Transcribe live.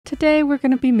Today we're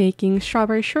going to be making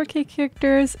Strawberry Shortcake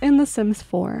characters in The Sims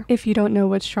 4. If you don't know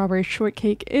what Strawberry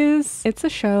Shortcake is, it's a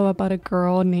show about a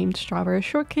girl named Strawberry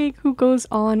Shortcake who goes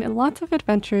on lots of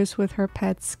adventures with her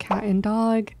pets cat and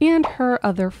dog and her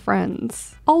other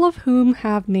friends, all of whom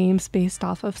have names based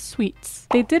off of sweets.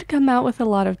 They did come out with a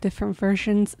lot of different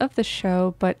versions of the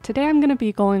show, but today I'm going to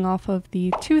be going off of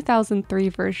the 2003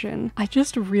 version. I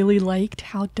just really liked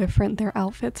how different their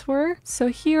outfits were. So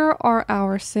here are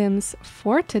our Sims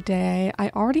for today.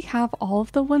 I already have all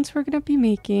of the ones we're going to be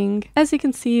making. As you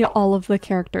can see, all of the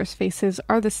characters' faces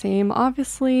are the same.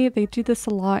 Obviously, they do this a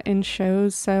lot in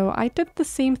shows, so I did the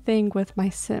same thing with my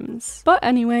Sims. But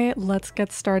anyway, let's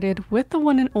get started with the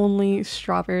one and only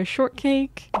Strawberry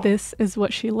Shortcake. This is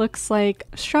what she looks like.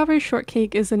 Strawberry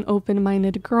Shortcake is an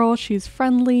open-minded girl. She's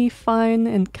friendly, fun,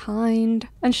 and kind,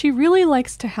 and she really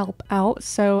likes to help out,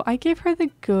 so I gave her the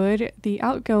good, the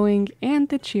outgoing, and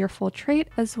the cheerful trait,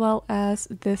 as well as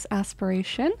this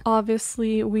aspiration.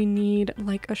 Obviously, we need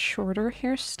like a shorter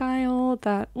hairstyle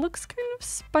that looks kind of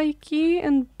spiky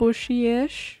and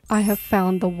bushy-ish. I have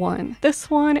found the one. This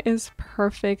one is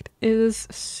perfect. It is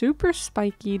super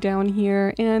spiky down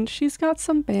here, and she's got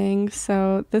some bangs,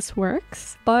 so this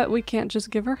works. But we can't just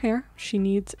give her hair. She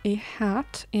needs a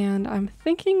hat, and I'm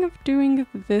thinking of doing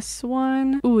this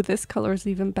one. Ooh, this color is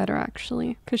even better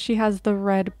actually, because she has the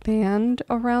red band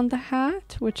around the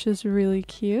hat, which is really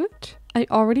cute. I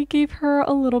already gave her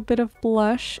a little bit of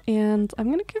blush, and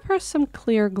I'm gonna give her some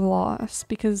clear gloss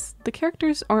because the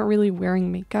characters aren't really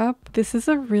wearing makeup. This is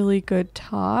a really good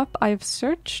top. I've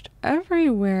searched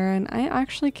everywhere and I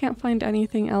actually can't find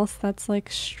anything else that's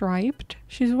like striped.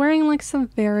 She's wearing like some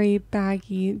very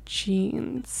baggy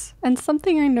jeans. And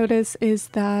something I noticed is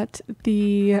that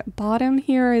the bottom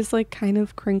here is like kind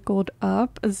of crinkled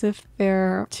up as if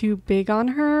they're too big on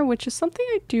her, which is something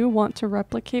I do want to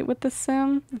replicate with the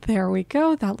Sim. There we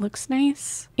go, that looks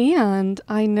nice. And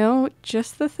I know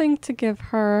just the thing to give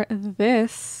her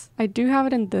this. I do have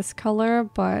it in this color,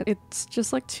 but it's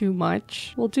just like too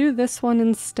much. We'll do this one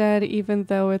instead, even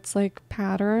though it's like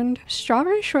patterned.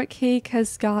 Strawberry Shortcake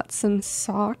has got some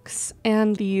socks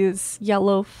and these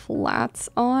yellow flats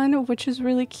on, which is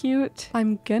really cute.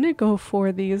 I'm gonna go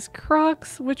for these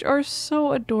Crocs, which are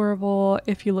so adorable.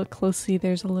 If you look closely,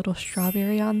 there's a little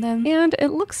strawberry on them, and it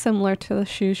looks similar to the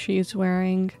shoes she's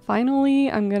wearing. Finally,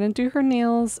 I'm gonna do her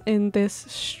nails in this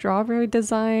strawberry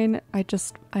design.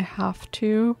 I have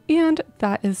to. And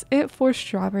that is it for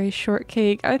Strawberry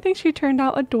Shortcake. I think she turned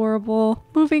out adorable.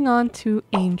 Moving on to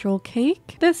Angel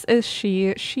Cake. This is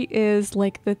she. She is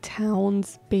like the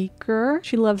town's baker.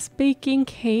 She loves baking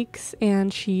cakes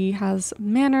and she has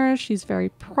manners. She's very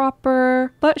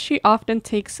proper, but she often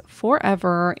takes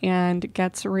forever and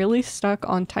gets really stuck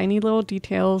on tiny little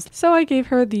details. So I gave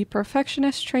her the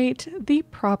perfectionist trait, the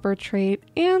proper trait,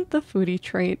 and the foodie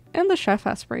trait, and the chef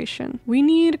aspiration. We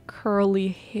need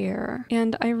curly hair,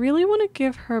 and I really want to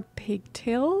give her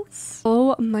pigtails.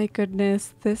 Oh my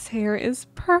goodness, this hair is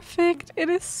perfect. It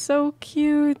is so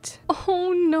cute.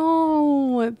 Oh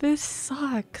no, this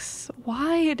sucks.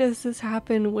 Why does this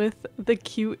happen with the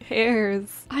cute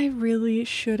hairs? I really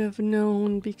should have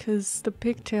known because the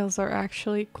pigtails are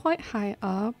actually quite high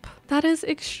up. That is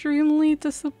extremely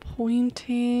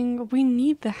disappointing. We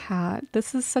need the hat.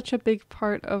 This is such a big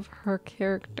part of her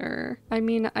character. I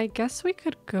mean, I guess we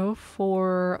could go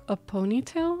for a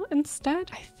ponytail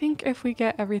instead. I think if we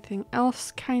get everything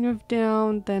else kind of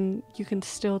down, then you can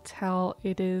still tell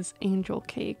it is Angel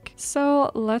Cake.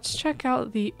 So let's check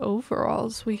out the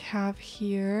overalls we have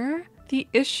here. The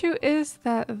issue is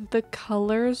that the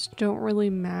colors don't really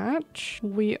match.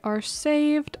 We are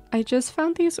saved. I just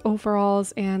found these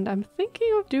overalls and I'm thinking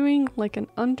of doing like an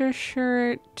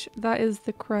undershirt that is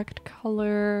the correct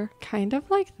color, kind of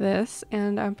like this.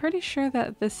 And I'm pretty sure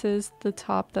that this is the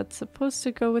top that's supposed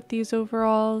to go with these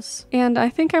overalls. And I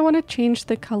think I want to change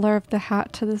the color of the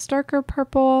hat to this darker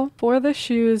purple. For the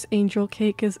shoes, Angel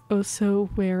Cake is also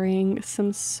wearing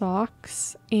some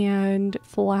socks and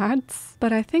flats,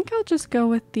 but I think I'll just go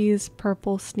with these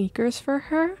purple sneakers for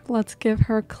her. Let's give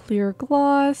her clear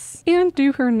gloss and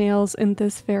do her nails in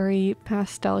this very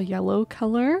pastel yellow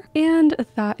color. And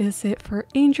that is it for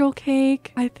Angel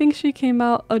Cake. I think she came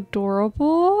out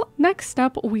adorable. Next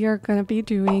up, we are going to be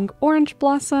doing Orange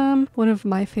Blossom, one of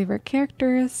my favorite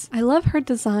characters. I love her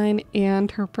design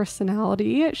and her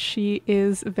personality. She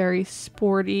is very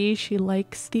sporty. She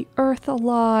likes the earth a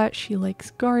lot. She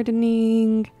likes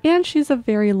gardening. And she's a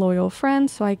very loyal friend,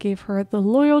 so I gave her the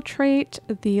loyal trait,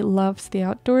 the loves the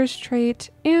outdoors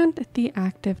trait, and the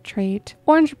active trait.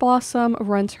 Orange Blossom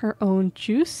runs her own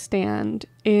juice stand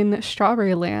in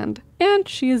Strawberry Land, And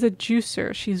she is a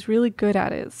juicer. She's really good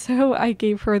at it. So I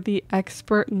gave her the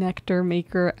expert nectar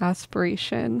maker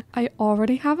aspiration. I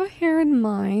already have a hair in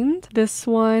mind. This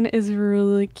one is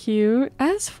really cute.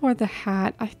 As for the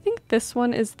hat, I think this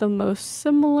one is the most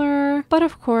similar, but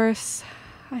of course,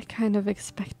 I kind of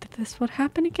expected this would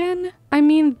happen again. I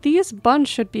mean, these buns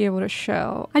should be able to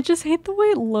show. I just hate the way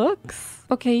it looks.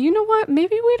 Okay, you know what?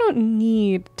 Maybe we don't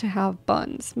need to have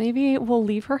buns. Maybe we'll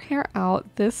leave her hair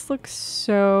out. This looks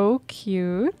so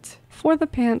cute. For the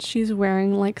pants, she's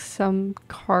wearing like some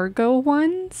cargo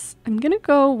ones. I'm gonna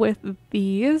go with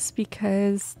these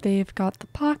because they've got the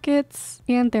pockets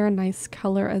and they're a nice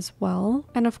color as well.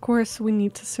 And of course, we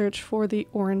need to search for the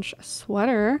orange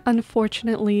sweater.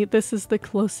 Unfortunately, this is the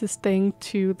closest thing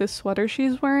to the sweater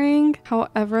she's wearing.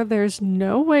 However, there's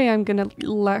no way I'm gonna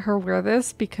let her wear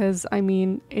this because I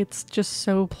mean, it's just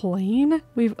so plain.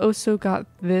 We've also got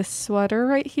this sweater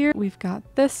right here. We've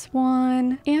got this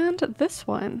one and this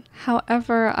one.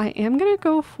 However, I am gonna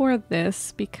go for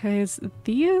this because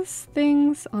these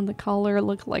things on the collar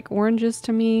look like oranges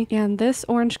to me, and this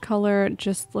orange color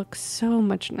just looks so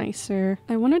much nicer.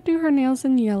 I want to do her nails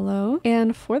in yellow,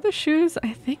 and for the shoes,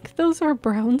 I think those are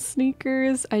brown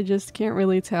sneakers. I just can't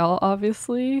really tell,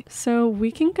 obviously. So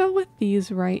we can go with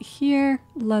these right here.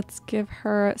 Let's give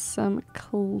her some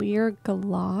clear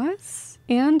gloss.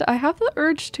 And I have the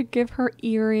urge to give her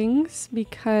earrings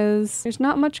because there's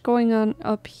not much going on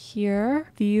up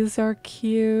here. These are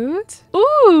cute.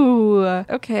 Ooh!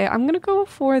 Okay, I'm gonna go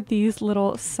for these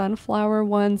little sunflower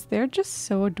ones. They're just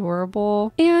so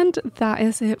adorable. And that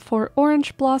is it for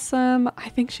Orange Blossom. I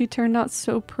think she turned out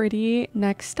so pretty.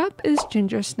 Next up is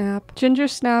Ginger Snap. Ginger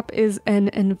Snap is an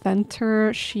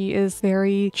inventor. She is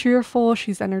very cheerful.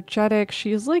 She's energetic.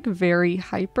 She's like very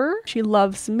hyper. She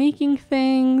loves making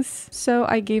things. So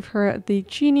I gave her the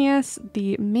genius,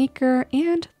 the maker,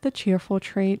 and the cheerful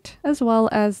trait, as well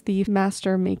as the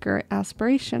master maker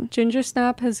aspiration. Ginger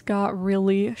Snap has got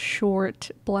really short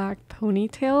black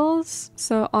ponytails.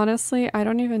 So honestly, I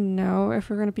don't even know if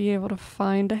we're going to be able to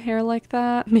find a hair like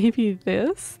that. Maybe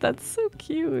this? That's so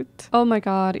cute. Oh my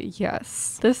god,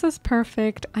 yes. This is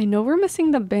perfect. I know we're missing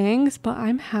the bangs, but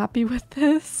I'm happy with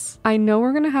this. I know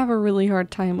we're going to have a really hard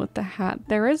time with the hat.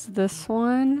 There is this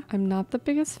one. I'm not the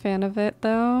biggest fan of it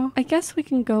though. I guess we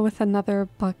can go with another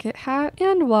bucket hat.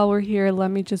 And while we're here, let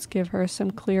me just give her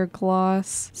some clear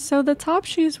gloss. So the top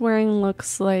she's wearing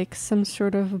looks like some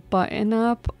sort of button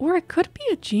up, or it could be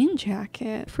a jean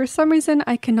jacket. For some reason,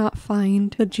 I cannot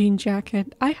find the jean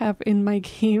jacket I have in my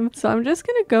game. So I'm just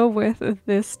gonna go with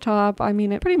this top. I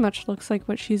mean, it pretty much looks like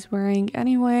what she's wearing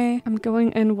anyway. I'm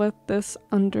going in with this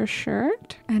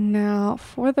undershirt. And now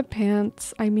for the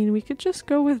pants, I mean, we could just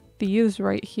go with these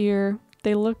right here.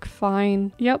 They look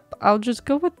fine. Yep, I'll just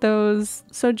go with those.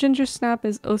 So Ginger Snap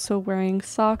is also wearing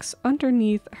socks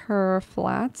underneath her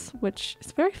flats, which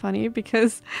is very funny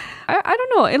because I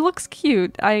don't know, it looks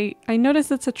cute. I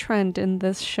noticed it's a trend in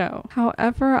this show.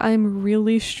 However, I'm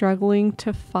really struggling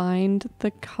to find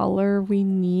the color we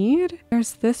need.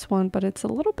 There's this one, but it's a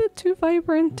little bit too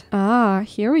vibrant. Ah,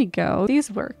 here we go.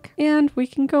 These work. And we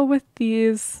can go with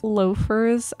these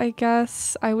loafers, I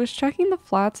guess. I was checking the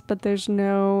flats, but there's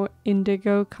no indigo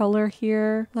color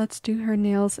here. Let's do her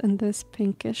nails in this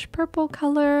pinkish purple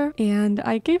color. And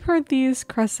I gave her these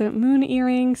crescent moon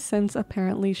earrings since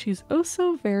apparently she's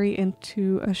also very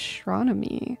into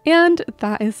astronomy. And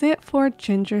that is it for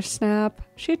Ginger Snap.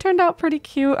 She turned out pretty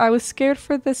cute. I was scared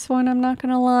for this one, I'm not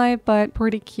gonna lie, but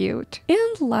pretty cute.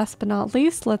 And last but not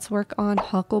least, let's work on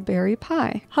Huckleberry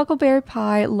Pie. Huckleberry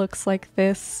Pie looks like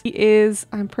this. He is,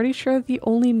 I'm pretty sure, the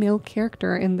only male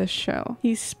character in this show.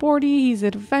 He's sporty, he's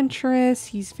adventurous,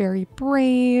 he's very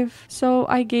brave. So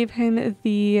I gave him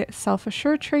the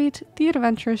self-assured trait, the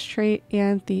adventurous trait,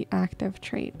 and the active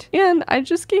trait. And I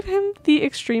just gave him the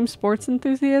extreme sports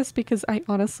enthusiast because I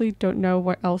honestly don't know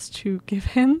what else to give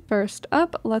him. First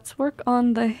up, let's work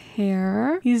on the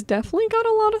hair. He's definitely got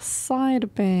a lot of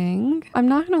side bang. I'm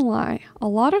not gonna lie, a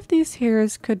lot of these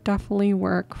hairs could definitely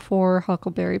work for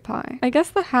Huckleberry Pie. I guess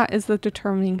the hat is the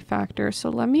determining factor, so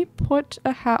let me put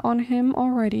a hat on him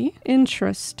already.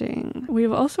 Interesting.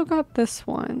 We've also got this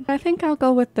one. I think I'll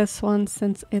go with this one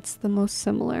since it's the most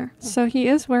similar. So he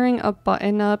is wearing a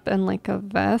button up and like a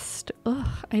vest.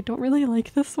 Ugh, I don't really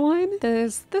like this one.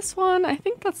 There's this one. I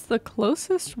think that's the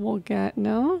closest we'll get,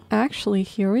 no? Actually, Actually,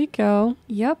 here we go.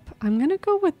 Yep, I'm gonna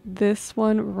go with this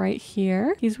one right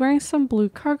here. He's wearing some blue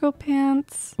cargo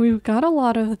pants. We've got a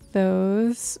lot of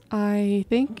those. I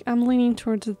think I'm leaning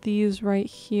towards these right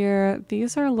here.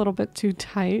 These are a little bit too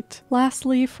tight.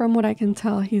 Lastly, from what I can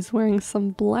tell, he's wearing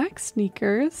some black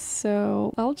sneakers,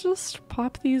 so I'll just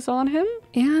pop these on him.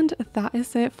 And that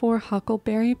is it for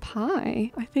Huckleberry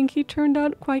Pie. I think he turned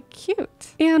out quite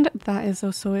cute. And that is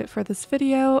also it for this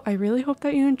video. I really hope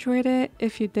that you enjoyed it.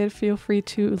 If you did, feel free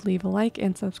to leave a like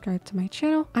and subscribe to my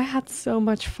channel. I had so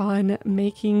much fun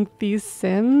making these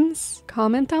Sims.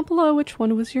 Comment down below which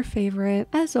one was your favorite.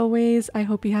 As always, I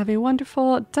hope you have a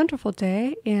wonderful, wonderful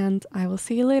day, and I will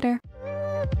see you later.